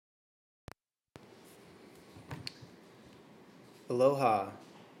Aloha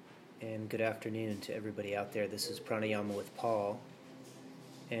and good afternoon to everybody out there. This is Pranayama with Paul,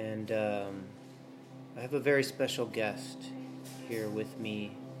 and I have a very special guest here with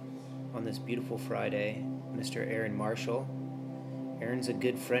me on this beautiful Friday, Mr. Aaron Marshall. Aaron's a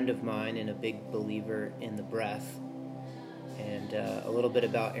good friend of mine and a big believer in the breath. And a little bit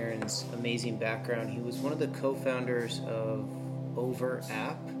about Aaron's amazing background. He was one of the co-founders of Over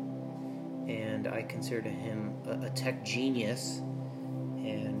app, and I consider him a tech genius.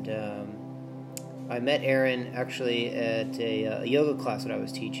 And I met Aaron actually at a yoga class that I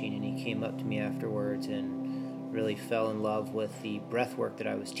was teaching, and he came up to me afterwards and really fell in love with the breath work that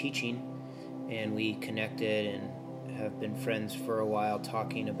I was teaching, and we connected and have been friends for a while,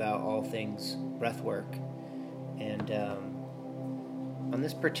 talking about all things breath work. And on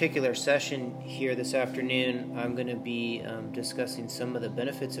this particular session here this afternoon, I'm going to be discussing some of the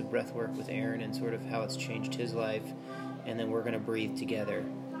benefits of breath work with Aaron and sort of how it's changed his life, and then we're going to breathe together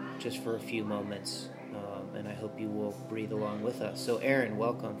just for a few moments, and I hope you will breathe along with us. So Aaron,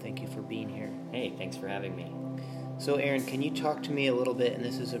 welcome. Thank you for being here. Hey, thanks for having me. So Aaron, can you talk to me a little bit, and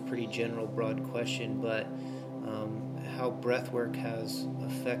this is a pretty general, broad question, but how breath work has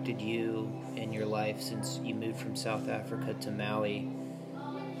affected you in your life since you moved from South Africa to Maui,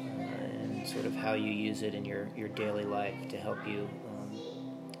 and sort of how you use it in your daily life to help you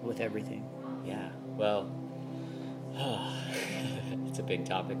with everything. Yeah, well, it's a big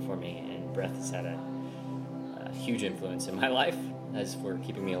topic for me, and breath has had a huge influence in my life as for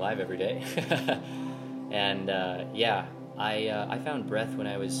keeping me alive every day. And I found breath when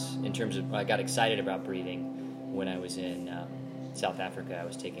I got excited about breathing when I was in South Africa. I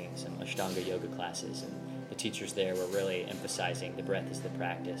was taking some Ashtanga yoga classes, and the teachers there were really emphasizing the breath as the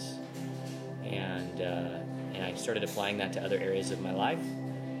practice. And I started applying that to other areas of my life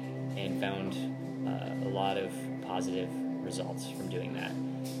and found a lot of positive results from doing that.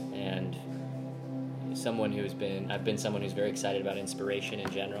 And I've been someone who's very excited about inspiration in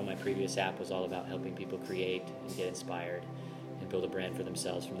general. My previous app was all about helping people create and get inspired and build a brand for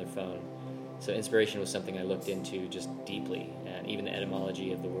themselves from their phone. So inspiration was something I looked into just deeply, and even the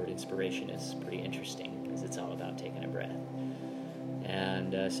etymology of the word inspiration is pretty interesting because it's all about taking a breath.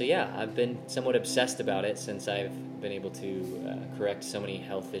 And I've been somewhat obsessed about it since I've been able to correct so many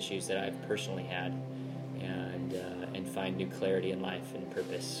health issues that I've personally had, and find new clarity in life and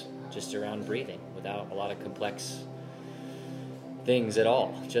purpose just around breathing without a lot of complex things at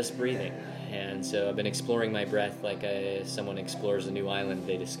all, just breathing. And so I've been exploring my breath like someone explores a new island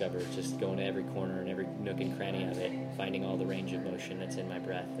they discover, just going to every corner and every nook and cranny of it, finding all the range of motion that's in my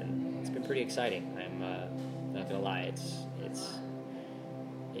breath, and it's been pretty exciting. I'm not gonna lie, it's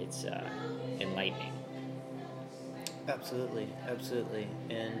enlightening. Absolutely.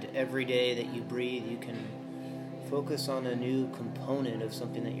 And every day that you breathe, you can focus on a new component of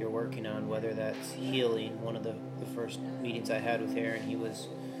something that you're working on, whether that's healing. One of the first meetings I had with Aaron, he was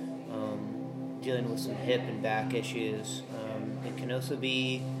dealing with some hip and back issues. It can also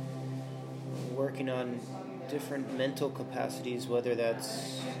be working on different mental capacities, whether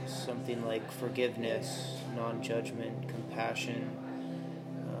that's something like forgiveness, non-judgment, compassion,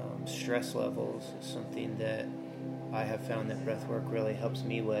 stress levels is something that I have found that breathwork really helps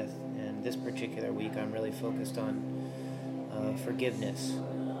me with. And this particular week, I'm really focused on forgiveness.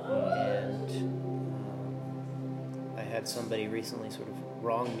 And I had somebody recently sort of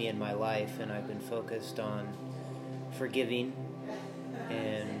wrong me in my life, and I've been focused on forgiving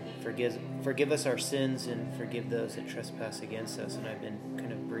and forgive us our sins and forgive those that trespass against us. And I've been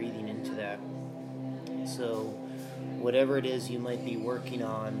kind of breathing into that. So whatever it is you might be working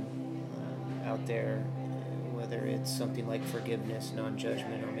on out there, whether it's something like forgiveness,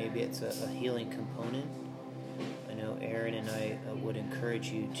 non-judgment, or maybe it's a healing component, I know Aaron and I would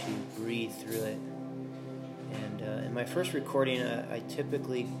encourage you to breathe through it. And in my first recording, I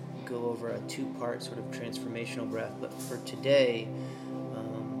typically go over a two-part sort of transformational breath, but for today,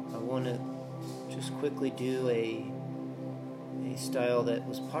 I want to just quickly do a style that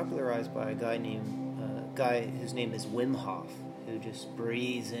was popularized by a guy whose name is Wim Hof, who just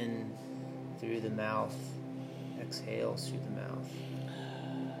breathes in through the mouth, exhales through the mouth.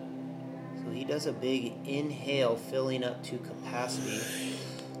 So he does a big inhale, filling up to capacity.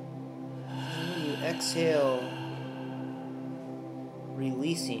 And when you exhale,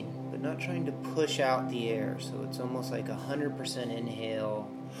 releasing, but not trying to push out the air. So it's almost like 100% inhale,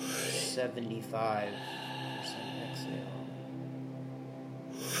 75% exhale.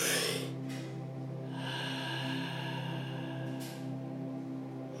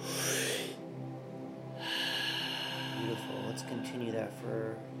 Beautiful. Let's continue that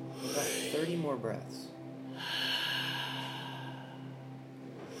for about 30 more breaths.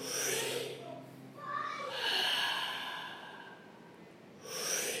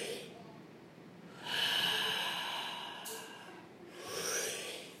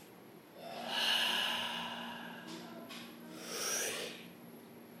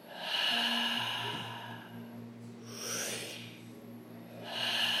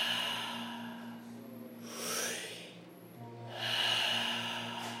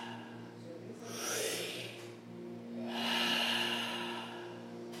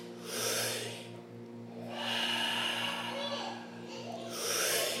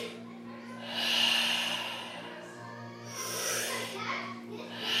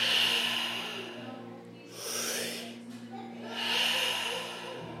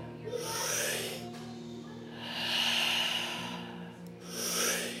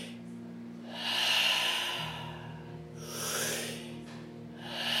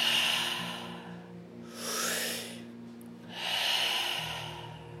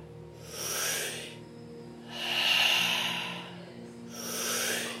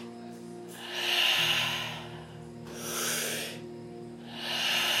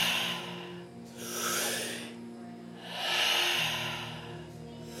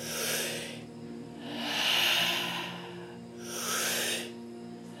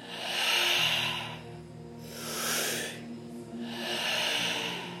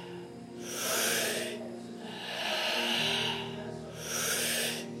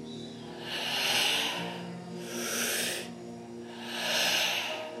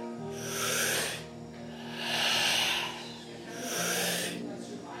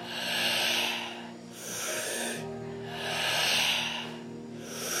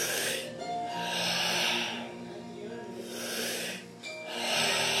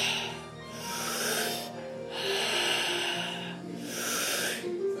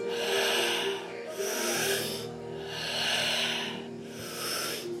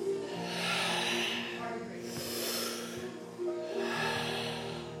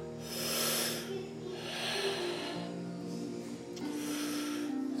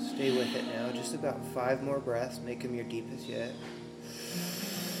 Stay with it now. Just about 5 more breaths. Make them your deepest yet.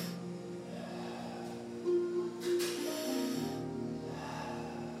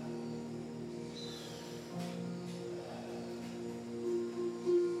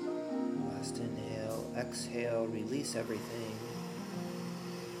 Last inhale. Exhale. Release everything.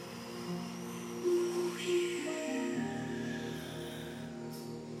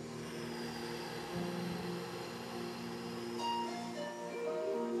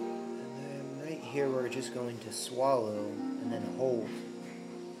 Here we're just going to swallow and then hold.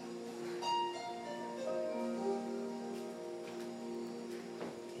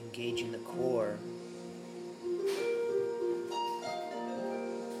 Engaging the core.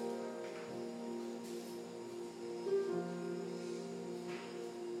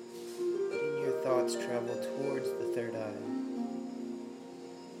 Letting your thoughts travel towards the third eye.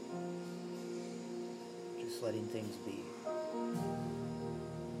 Just letting things be.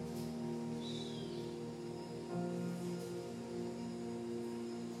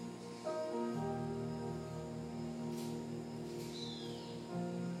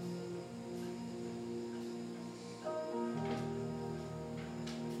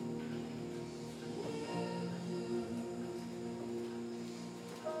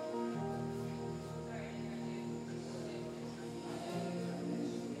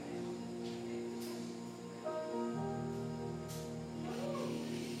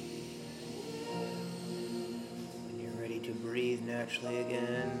 To breathe naturally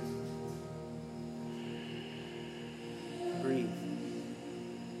again. Breathe.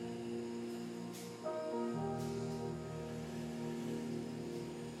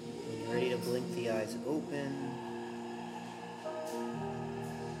 When you're ready to blink the eyes open.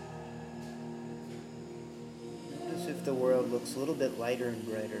 Notice if the world looks a little bit lighter and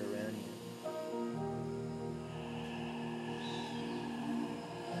brighter around you.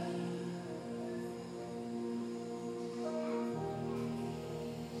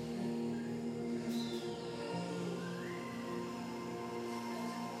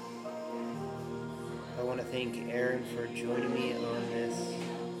 I want to thank Aaron for joining me on this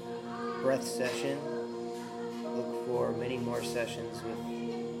breath session. Look for many more sessions with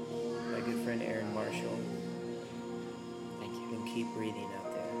my good friend Aaron Marshall. Thank you. And keep breathing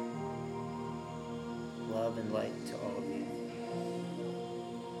out there. Love and light to all of you.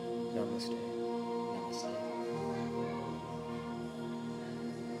 Namaste.